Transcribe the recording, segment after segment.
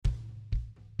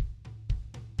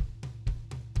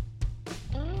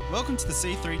Welcome to the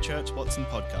C3 Church Watson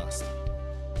podcast.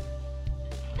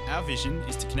 Our vision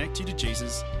is to connect you to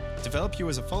Jesus, develop you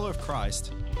as a follower of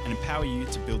Christ, and empower you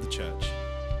to build the church.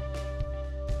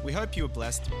 We hope you are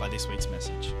blessed by this week's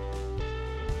message.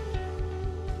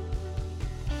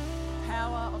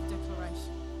 Power of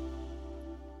declaration.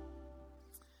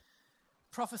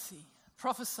 Prophecy.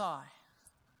 Prophesy.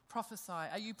 Prophesy.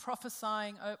 Are you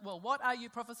prophesying? What are you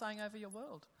prophesying over your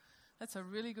world? That's a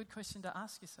really good question to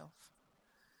ask yourself.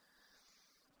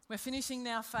 We're finishing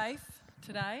Now Faith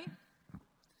today.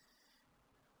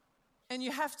 And you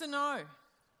have to know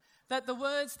that the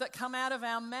words that come out of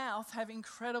our mouth have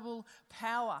incredible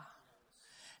power.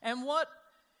 And what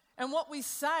we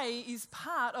say is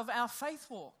part of our faith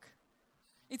walk.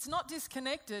 It's not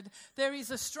disconnected. There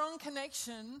is a strong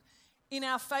connection in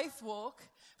our faith walk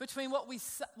between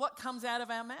what comes out of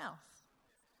our mouth.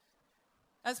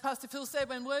 As Pastor Phil said,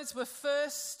 when words were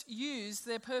first used,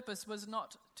 their purpose was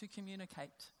not to communicate,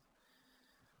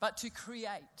 but to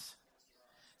create.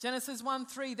 Genesis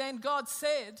 1:3, then God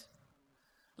said,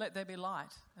 let there be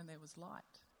light, and there was light.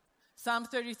 Psalm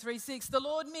 33:6, the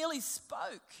Lord merely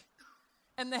spoke,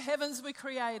 and the heavens were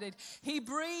created. He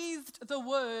breathed the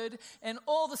word, and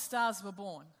all the stars were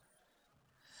born.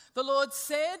 The Lord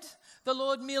said, the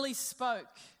Lord merely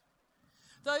spoke.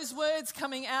 Those words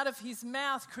coming out of his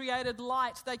mouth created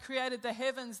light. They created the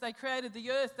heavens. They created the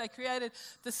earth. They created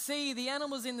the sea, the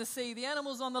animals in the sea, the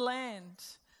animals on the land.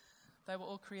 They were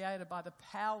all created by the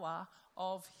power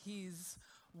of his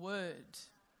word.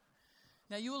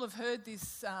 Now, you will have heard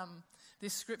this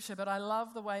scripture, but I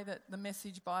love the way that the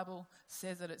Message Bible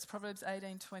says it. It's Proverbs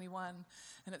 18:21,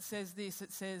 and it says this.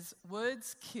 It says,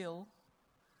 words kill,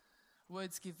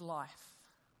 words give life.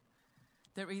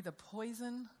 They're either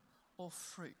poison or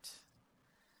fruit.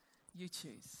 You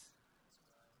choose.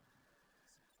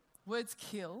 Words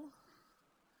kill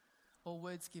or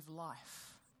words give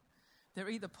life. They're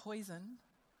either poison,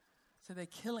 so they're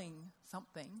killing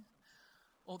something,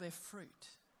 or they're fruit.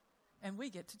 And we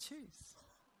get to choose.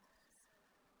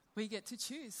 We get to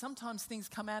choose. Sometimes things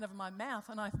come out of my mouth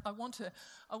and I want to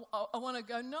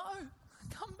go, no,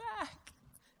 come back.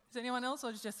 Is anyone else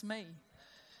or is it just me?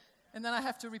 And then I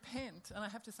have to repent and I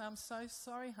have to say, I'm so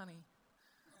sorry, honey.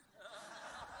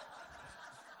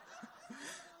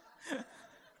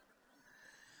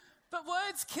 But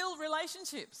words kill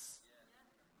relationships.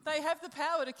 They have the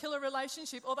power to kill a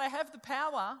relationship, or they have the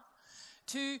power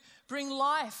to bring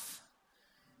life.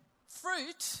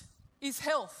 Fruit is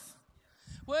health.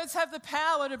 Words have the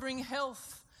power to bring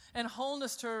health and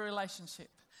wholeness to a relationship.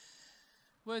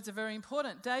 Words are very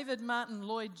important. David Martin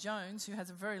Lloyd-Jones, who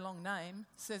has a very long name,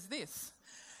 says this.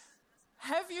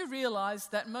 Have you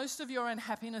realized that most of your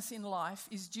unhappiness in life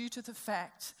is due to the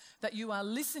fact that you are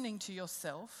listening to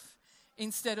yourself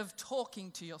instead of talking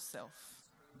to yourself?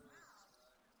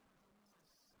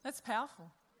 That's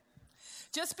powerful.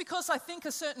 Just because I think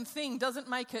a certain thing doesn't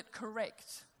make it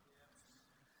correct.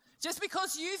 Just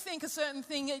because you think a certain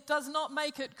thing, it does not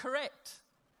make it correct.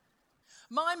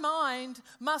 My mind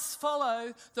must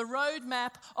follow the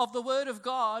roadmap of the Word of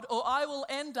God, or I will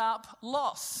end up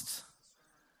lost.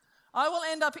 I will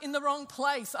end up in the wrong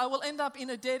place. I will end up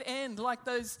in a dead end, like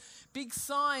those big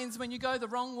signs when you go the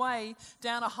wrong way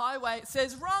down a highway. It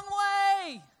says, wrong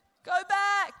way, go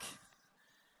back.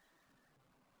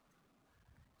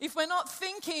 If we're not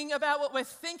thinking about what we're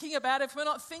thinking about, if we're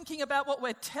not thinking about what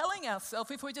we're telling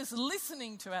ourselves, if we're just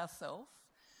listening to ourselves,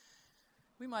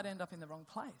 we might end up in the wrong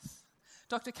place.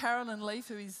 Dr. Carolyn Leaf,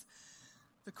 who is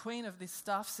the queen of this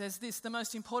stuff, says this, the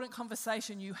most important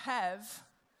conversation you have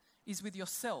is with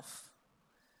yourself.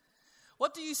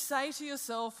 What do you say to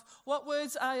yourself? What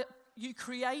words are you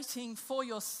creating for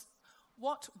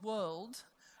what world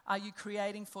are you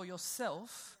creating for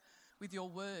yourself with your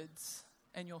words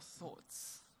and your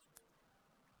thoughts?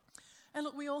 And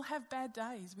look, we all have bad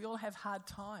days. We all have hard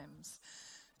times.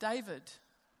 David,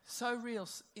 so real,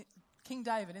 King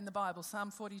David in the Bible,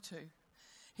 Psalm 42.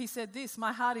 He said this,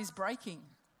 my heart is breaking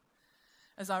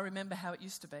as I remember how it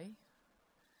used to be.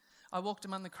 I walked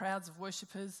among the crowds of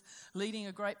worshippers, leading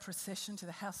a great procession to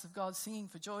the house of God, singing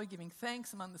for joy, giving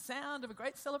thanks among the sound of a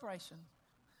great celebration.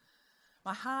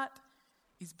 My heart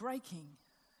is breaking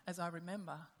as I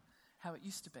remember how it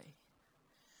used to be.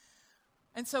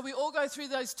 And so we all go through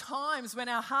those times when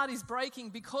our heart is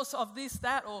breaking because of this,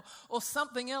 that, or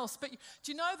something else. But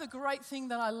do you know the great thing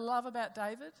that I love about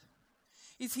David?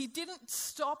 Is he didn't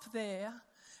stop there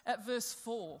at verse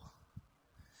 4.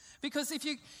 Because if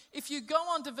you go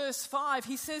on to verse 5,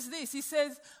 he says this. He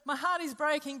says, my heart is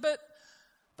breaking, but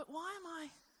why am I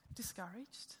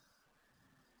discouraged?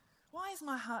 Why is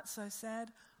my heart so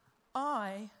sad?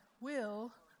 I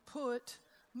will put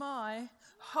my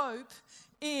hope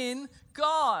in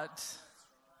God.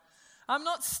 I'm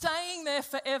not staying there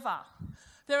forever.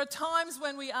 There are times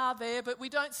when we are there, but we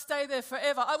don't stay there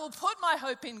forever. I will put my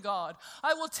hope in God.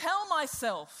 I will tell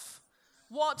myself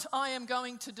what I am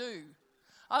going to do.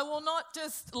 I will not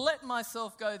just let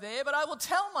myself go there, but I will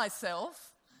tell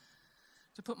myself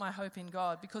to put my hope in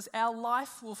God, because our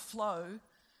life will flow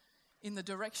in the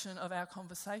direction of our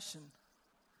conversation.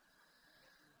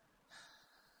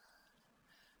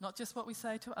 Not just what we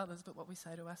say to others, but what we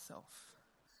say to ourselves.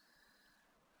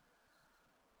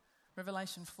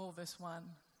 Revelation 4 verse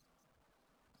 1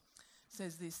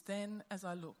 says this, "Then as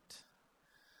I looked,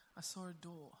 I saw a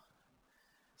door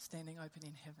standing open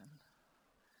in heaven.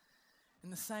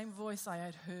 And the same voice I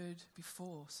had heard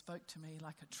before spoke to me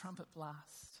like a trumpet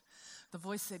blast. The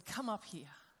voice said, 'Come up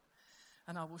here,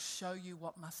 and I will show you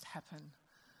what must happen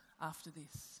after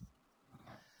this.'"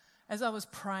 As I was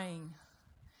praying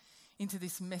into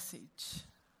this message,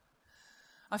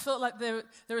 I felt like there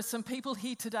are some people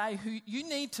here today who you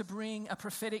need to bring a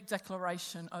prophetic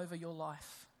declaration over your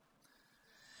life.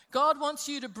 God wants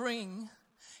you to bring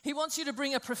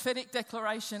a prophetic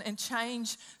declaration and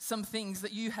change some things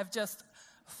that you have just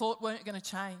thought weren't going to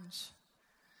change.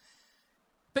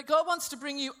 But God wants to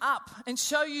bring you up and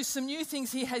show you some new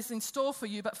things He has in store for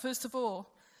you. But first of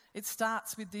all, it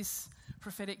starts with this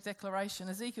prophetic declaration.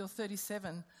 Ezekiel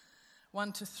 37,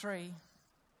 1-3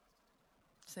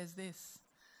 says this,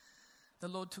 "The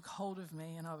Lord took hold of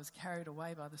me, and I was carried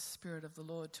away by the Spirit of the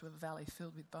Lord to a valley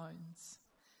filled with bones.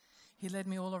 He led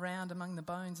me all around among the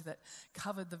bones that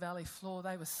covered the valley floor.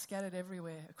 They were scattered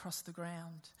everywhere across the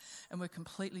ground and were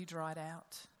completely dried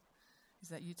out." Is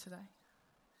that you today?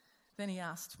 Then He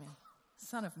asked me,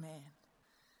 "Son of man,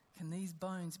 can these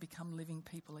bones become living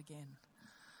people again?"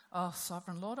 "Oh,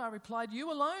 Sovereign Lord," I replied,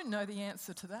 "you alone know the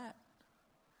answer to that."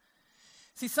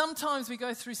 See, sometimes we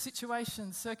go through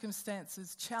situations,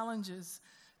 circumstances, challenges,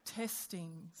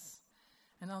 testings,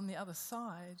 and on the other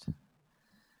side,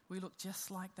 we look just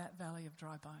like that valley of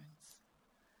dry bones.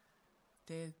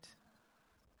 Dead,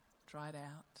 dried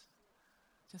out,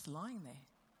 just lying there.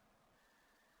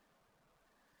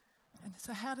 And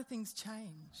so how do things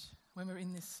change when we're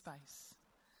in this space?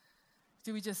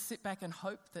 Do we just sit back and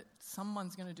hope that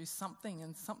someone's going to do something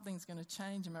and something's going to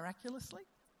change miraculously?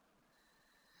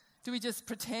 Do we just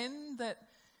pretend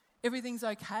that everything's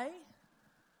okay?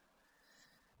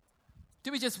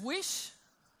 Do we just wish?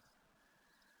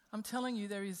 I'm telling you,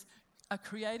 there is a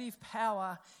creative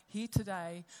power here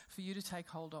today for you to take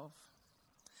hold of.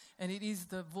 And it is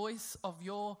the voice of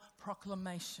your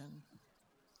proclamation.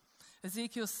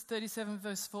 Ezekiel 37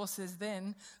 verse 4 says,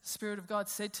 "Then the Spirit of God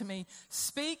said to me,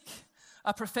 'Speak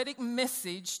a prophetic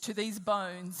message to these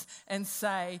bones and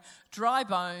say, dry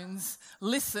bones,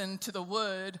 listen to the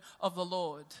word of the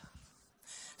Lord.'"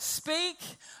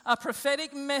 Speak a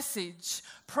prophetic message,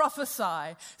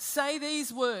 prophesy, say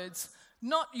these words,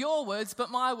 not your words,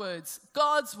 but my words,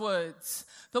 God's words.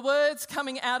 The words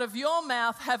coming out of your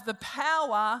mouth have the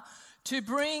power to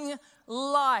bring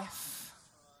life.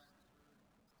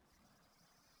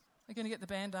 We're going to get the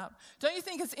band up. Don't you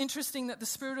think it's interesting that the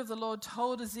Spirit of the Lord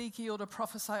told Ezekiel to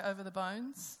prophesy over the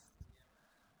bones?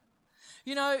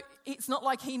 You know, it's not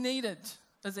like he needed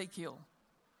Ezekiel.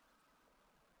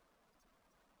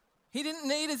 He didn't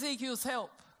need Ezekiel's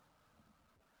help.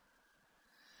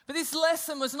 But this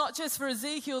lesson was not just for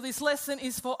Ezekiel, this lesson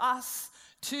is for us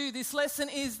too. This lesson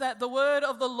is that the word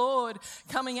of the Lord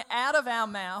coming out of our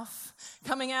mouth,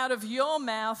 coming out of your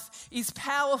mouth, is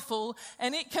powerful,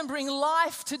 and it can bring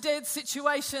life to dead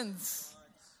situations.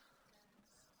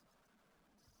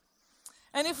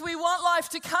 And if we want life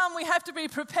to come, we have to be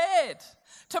prepared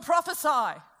to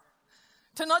prophesy.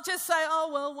 To not just say, "Oh,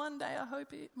 well, one day I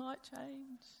hope it might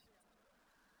change."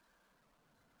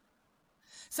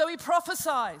 So he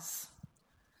prophesies.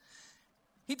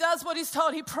 He does what he's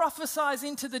told. He prophesies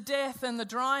into the death and the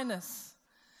dryness.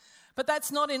 But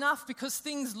that's not enough, because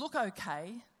things look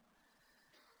okay.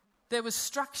 There was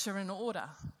structure and order.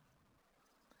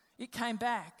 It came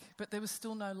back, but there was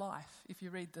still no life. If you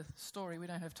read the story, we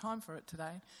don't have time for it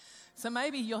today. So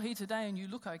maybe you're here today and you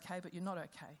look okay, but you're not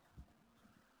okay.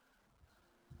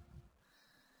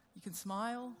 You can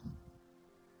smile.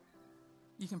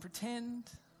 You can pretend.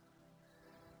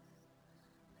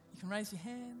 You can raise your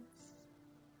hands.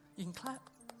 You can clap.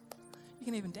 You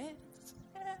can even dance.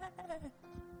 Yeah.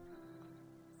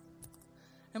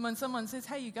 And when someone says,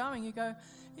 "How you going?" you go,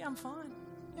 "Yeah, I'm fine.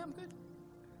 Yeah, I'm good."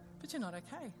 But you're not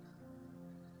okay.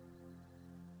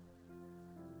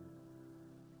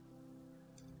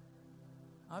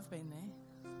 I've been there.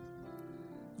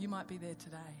 You might be there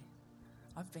today.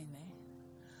 I've been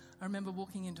there. I remember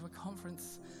walking into a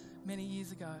conference many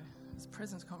years ago. It was a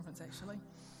Presence conference, actually.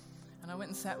 And I went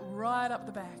and sat right up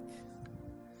the back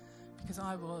because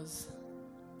I was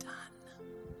done.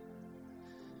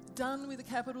 Done with a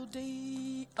capital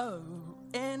D-O-N-N-E.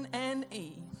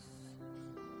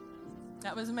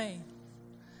 That was me.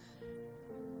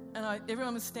 And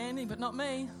everyone was standing, but not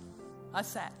me. I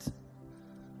sat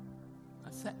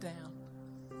down.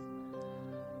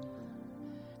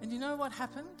 And you know what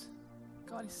happened?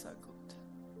 God is so good.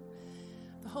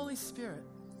 The Holy Spirit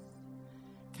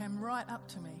came right up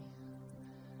to me.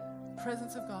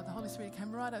 Presence of God, the Holy Spirit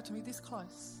came right up to me this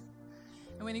close.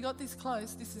 And when he got this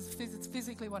close, this is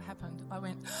physically what happened. I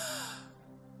went,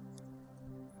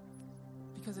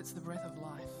 because it's the breath of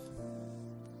life.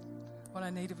 What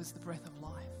I needed was the breath of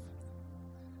life.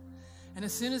 And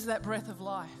as soon as that breath of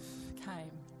life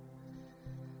came,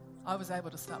 I was able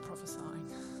to start prophesying.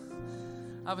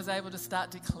 I was able to start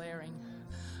declaring.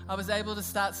 I was able to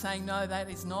start saying, no, that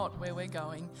is not where we're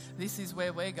going. This is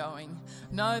where we're going.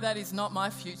 No, that is not my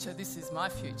future. This is my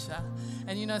future.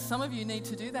 And you know, some of you need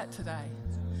to do that today.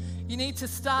 You need to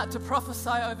start to prophesy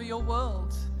over your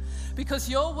world because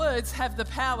your words have the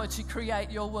power to create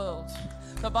your world.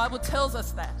 The Bible tells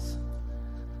us that.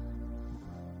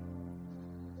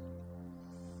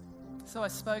 So I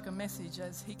spoke a message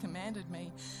as he commanded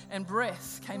me, and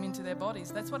breath came into their bodies.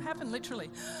 That's what happened, literally.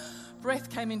 Breath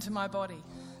came into my body.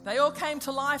 They all came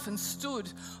to life and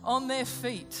stood on their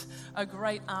feet, a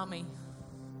great army.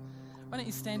 Why don't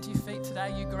you stand to your feet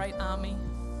today, you great army?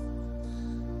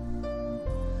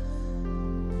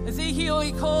 Ezekiel,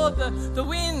 he called the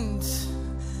wind,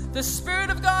 the Spirit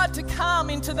of God, to come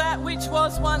into that which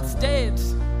was once dead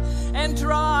and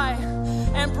dry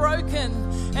and broken,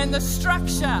 and the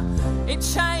structure, it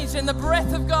changed, and the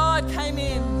breath of God came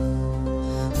in.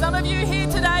 Some of you here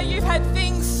today, you've had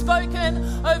things spoken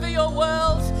over your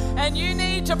world, and you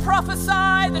need to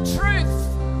prophesy the truth.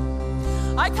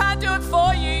 I can't do it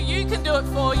for you. You can do it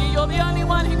for you. You're the only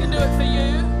one who can do it for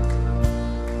you.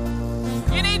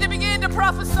 You need to begin to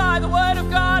prophesy the word of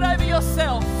God over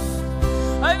yourself,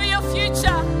 over your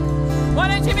future. Why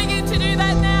don't you begin to do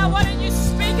that now? Why don't you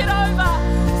speak it over?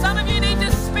 Some of you need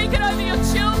to speak it over your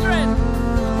children.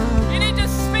 You need to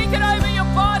speak it over your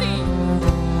body.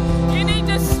 You need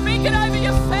to speak it over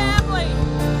your family.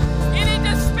 You need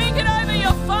to speak it over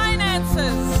your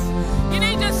finances. You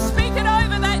need to speak it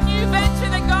over that new venture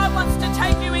that God wants to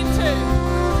take you into.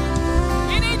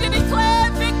 You need to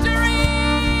declare victory,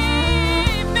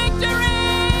 victory,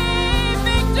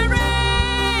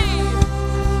 victory,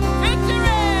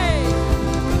 victory.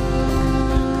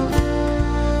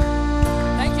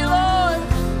 Thank you, Lord.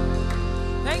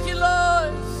 Thank you,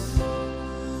 Lord.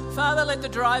 Father, let the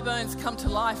dry bones come to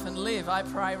life and live, I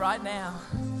pray right now.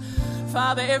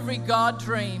 Father, every God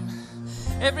dream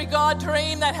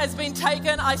that has been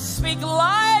taken, I speak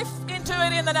life into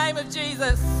it in the name of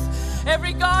Jesus.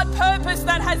 Every God purpose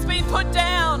that has been put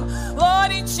down,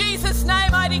 Lord, in Jesus'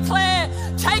 name I declare,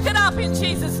 take it up in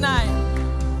Jesus' name.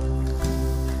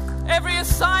 Every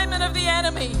assignment of the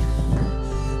enemy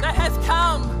that has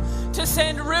come to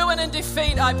send ruin and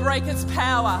defeat, I break its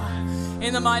power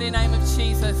in the mighty name of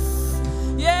Jesus.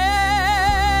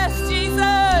 Yes,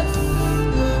 Jesus.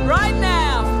 Right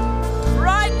now.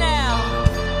 Right now.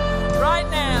 Right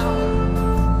now.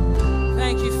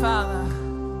 Thank you, Father.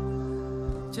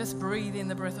 Just breathe in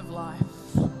the breath of life.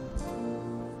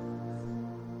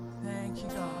 Thank you,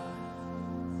 God.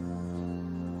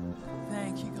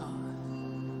 Thank you, God.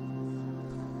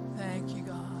 Thank you,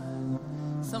 God.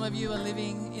 Some of you are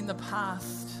living in the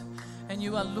past and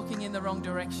you are looking in the wrong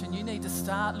direction. You need to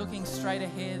start looking straight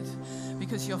ahead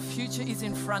because your future is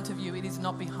in front of you. It is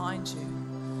not behind you.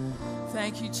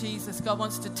 Thank you, Jesus. God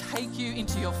wants to take you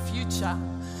into your future.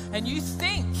 And you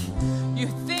think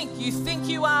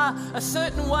you are a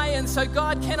certain way, and so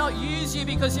God cannot use you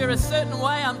because you're a certain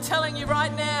way. I'm telling you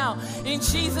right now, in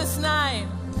Jesus' name,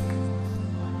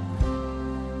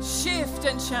 shift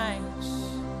and change.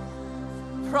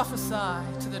 Prophesy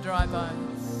to the dry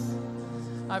bones.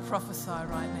 I prophesy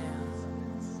right now.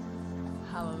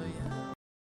 Hallelujah.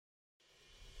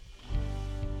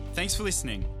 Thanks for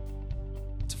listening.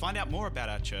 To find out more about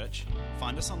our church,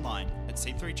 find us online at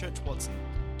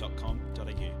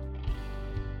c3churchwatson.com.au.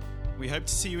 We hope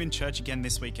to see you in church again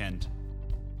this weekend.